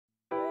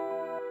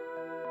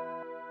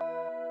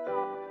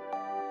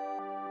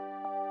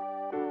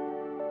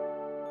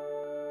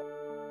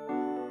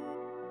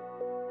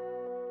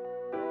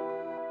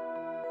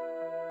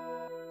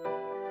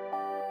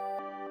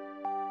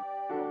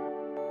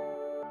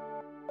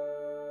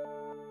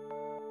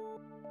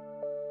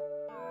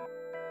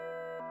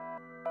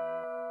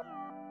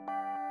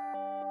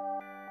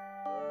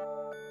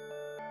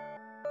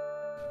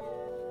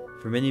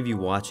For many of you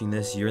watching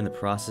this, you're in the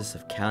process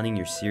of counting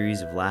your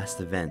series of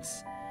last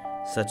events,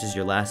 such as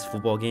your last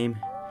football game,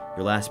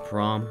 your last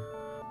prom,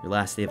 your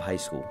last day of high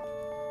school.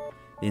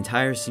 The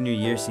entire senior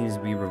year seems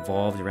to be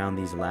revolved around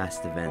these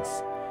last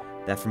events,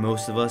 that for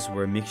most of us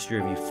were a mixture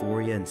of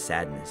euphoria and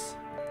sadness.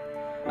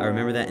 I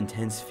remember that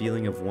intense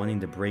feeling of wanting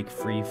to break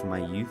free from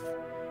my youth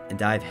and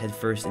dive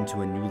headfirst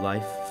into a new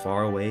life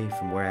far away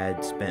from where I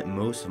had spent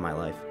most of my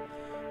life,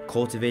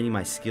 cultivating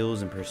my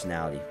skills and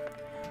personality,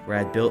 where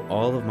I had built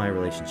all of my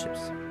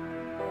relationships.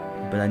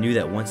 But I knew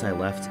that once I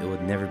left, it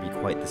would never be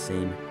quite the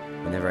same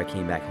whenever I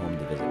came back home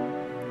to visit.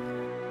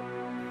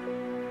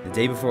 The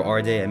day before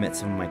our day, I met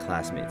some of my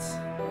classmates.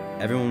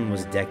 Everyone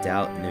was decked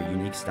out in their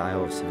unique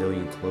style of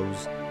civilian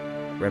clothes,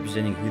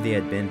 representing who they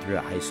had been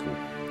throughout high school.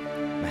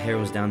 My hair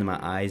was down to my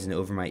eyes and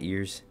over my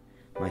ears,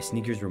 my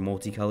sneakers were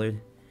multicolored,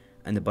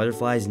 and the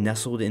butterflies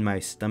nestled in my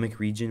stomach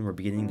region were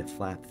beginning to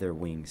flap their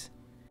wings.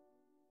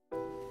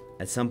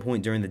 At some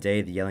point during the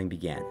day, the yelling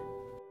began.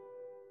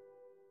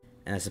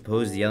 And I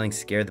suppose the yelling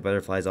scared the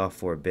butterflies off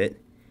for a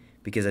bit,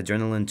 because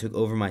adrenaline took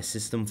over my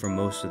system for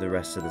most of the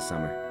rest of the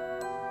summer.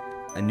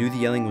 I knew the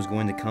yelling was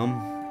going to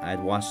come. I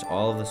had watched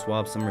all of the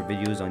Swab Summer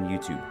videos on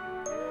YouTube,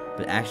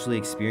 but actually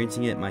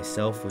experiencing it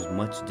myself was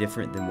much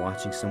different than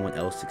watching someone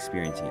else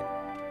experiencing it.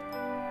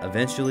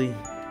 Eventually,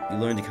 you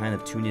learn to kind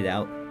of tune it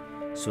out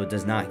so it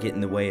does not get in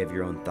the way of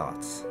your own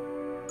thoughts.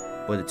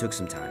 But it took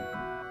some time.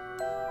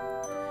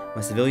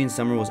 My civilian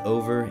summer was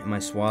over and my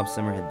Swab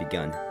Summer had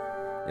begun.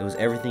 It was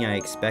everything I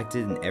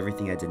expected and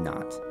everything I did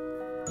not.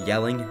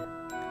 Yelling,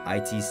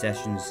 IT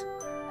sessions,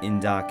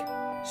 in-doc,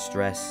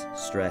 stress,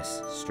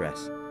 stress,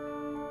 stress.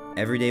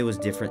 Every day was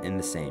different and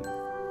the same.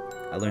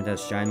 I learned how to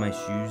shine my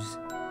shoes,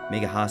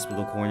 make a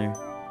hospital corner,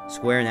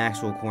 square an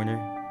actual corner,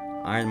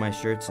 iron my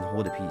shirts, and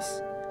hold a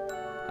piece.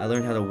 I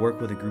learned how to work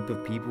with a group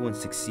of people and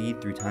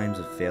succeed through times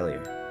of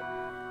failure.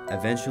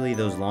 Eventually,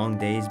 those long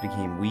days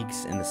became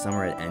weeks and the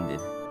summer had ended.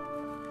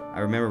 I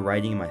remember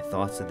writing in my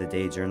thoughts of the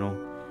day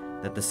journal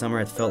that the summer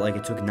had felt like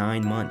it took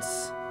 9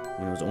 months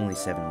when it was only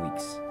 7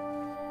 weeks.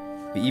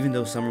 But even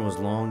though summer was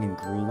long and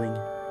grueling,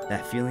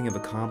 that feeling of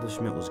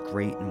accomplishment was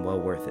great and well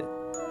worth it.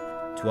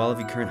 To all of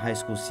you current high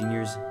school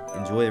seniors,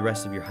 enjoy the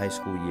rest of your high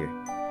school year.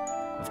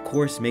 Of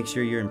course, make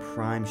sure you're in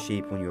prime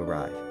shape when you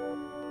arrive.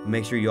 But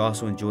make sure you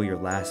also enjoy your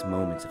last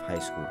moments of high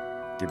school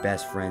with your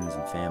best friends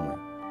and family.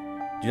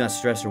 Do not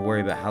stress or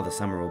worry about how the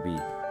summer will be.